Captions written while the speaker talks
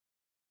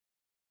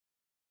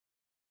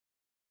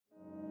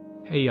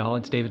Hey y'all,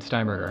 it's David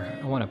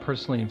Steinberger. I want to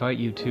personally invite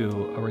you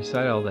to a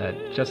recital that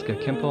Jessica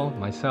Kimple,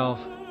 myself,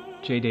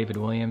 J. David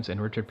Williams, and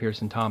Richard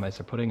Pearson Thomas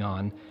are putting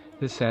on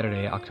this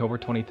Saturday, October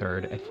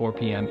 23rd at 4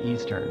 p.m.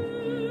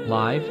 Eastern,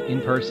 live, in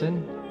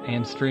person,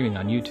 and streaming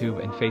on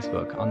YouTube and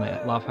Facebook on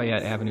the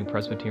Lafayette Avenue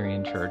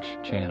Presbyterian Church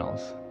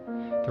channels.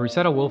 The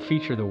recital will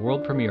feature the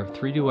world premiere of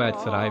 3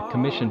 duets that I've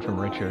commissioned from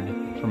Richard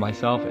for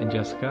myself and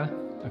Jessica,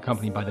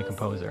 accompanied by the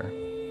composer.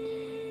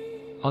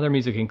 Other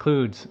music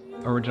includes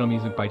original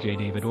music by J.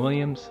 David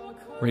Williams,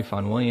 Ray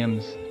Vaughan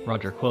Williams,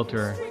 Roger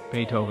Quilter,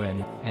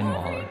 Beethoven, and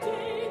Mahler.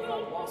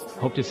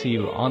 Hope to see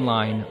you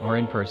online or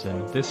in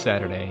person this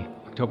Saturday,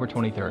 October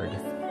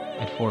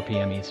 23rd at 4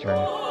 p.m. Eastern,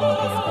 1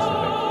 p.m.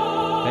 Pacific.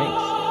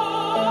 Thanks.